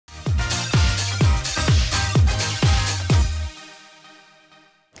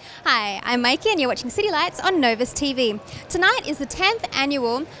Hi, I'm Maike and you're watching City Lights on Novus TV. Tonight is the 10th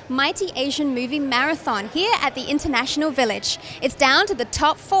annual Mighty Asian Movie Marathon here at the International Village. It's down to the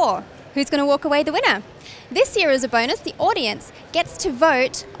top 4. Who's going to walk away the winner? This year, as a bonus, the audience gets to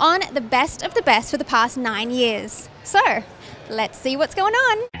vote on the best of the best for the past 9 years. So, let's see what's going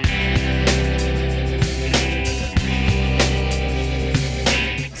on.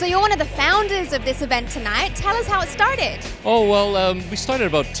 So you're one of the founders of this event tonight. Tell us how it started. Oh, well, we started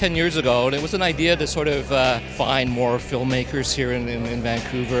about 10 years ago, and it was an idea to sort of find more filmmakers here in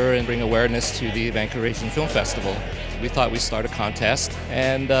Vancouver and bring awareness to the Vancouver Asian Film Festival. We thought we'd start a contest,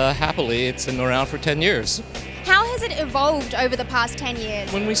 and happily, it's been around for 10 years. How has it evolved over the past 10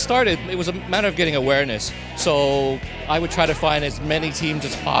 years? When we started, it was a matter of getting awareness. So I would try to find as many teams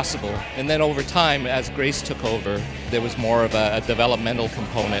as possible. And then over time, as Grace took over, there was more of a developmental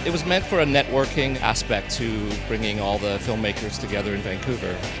component. It was meant for a networking aspect to bringing all the filmmakers together in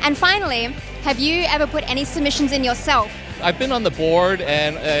Vancouver. And finally, have you ever put any submissions in yourself? I've been on the board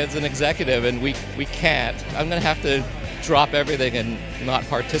and as an executive, and we can't. I'm going to have to drop everything and not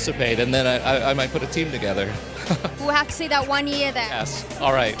participate, and then I might put a team together. We'll have to see that 1 year then. Yes,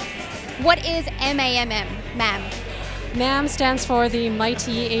 all right. What is MAMM? MAMM? MAMM stands for the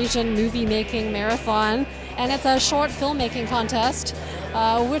Mighty Asian Moviemaking Marathon, and it's a short filmmaking contest,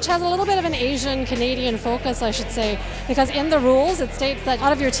 which has a little bit of an Asian-Canadian focus, I should say, because in the rules it states that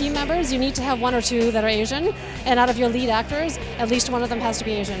out of your team members you need to have 1 or 2 that are Asian, and out of your lead actors at least 1 of them has to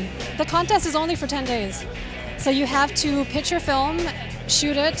be Asian. The contest is only for 10 days, so you have to pitch your film,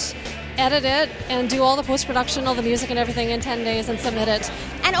 shoot it, edit it, and do all the post-production, all the music and everything in 10 days and submit it.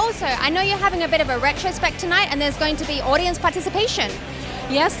 And also, I know you're having a bit of a retrospect tonight and there's going to be audience participation.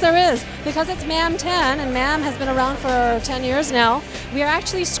 Yes, there is. Because it's MAMM 10 and MAMM has been around for 10 years now, we are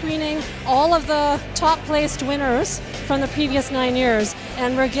actually screening all of the top placed winners from the previous 9 years.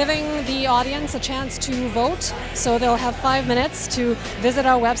 And we're giving the audience a chance to vote. So they'll have 5 minutes to visit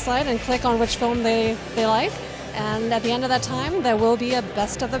our website and click on which film they like. And at the end of that time, there will be a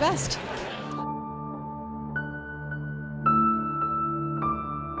best of the best.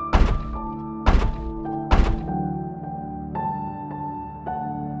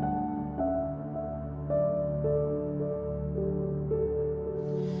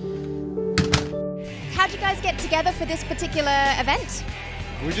 How'd you guys get together for this particular event?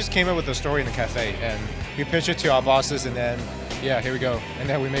 We just came up with a story in the cafe and we pitched it to our bosses, and then, yeah, here we go. And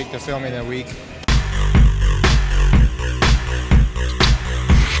then we make the film in a week.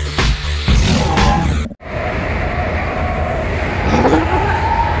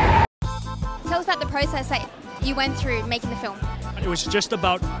 Tell us about the process that you went through making the film. It was just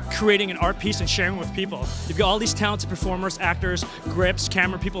about creating an art piece and sharing it with people. You've got all these talented performers, actors, grips,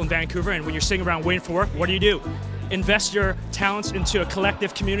 camera people in Vancouver, and when you're sitting around waiting for work, what do? Invest your talents into a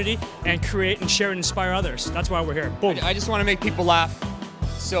collective community and create and share and inspire others. That's why we're here. Boom. I just want to make people laugh.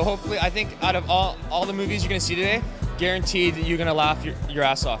 So hopefully, I think out of all the movies you're going to see today, guaranteed that you're going to laugh your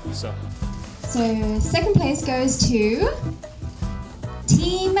ass off. So second place goes to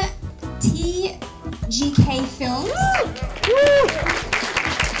Team TGK Films.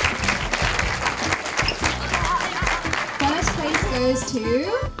 First place goes to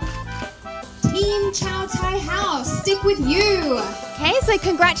Team Chow Tai House. Stick with you. Okay, so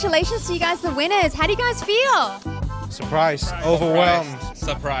congratulations to you guys, the winners. How do you guys feel? Surprised, overwhelmed.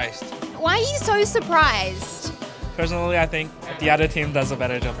 Surprised. Why are you so surprised? Personally, I think the other team does a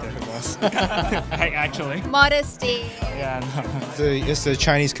better job than us. Actually. Modesty. Yeah. No. It's the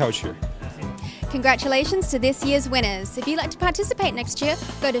Chinese culture. Congratulations to this year's winners. If you'd like to participate next year,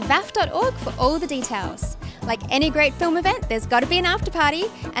 go to vaf.org for all the details. Like any great film event, there's got to be an after party,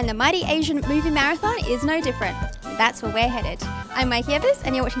 and the Mighty Asian Movie Marathon is no different. That's where we're headed. I'm Maike Evers,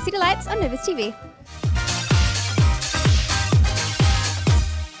 and you're watching City Lights on Novus TV.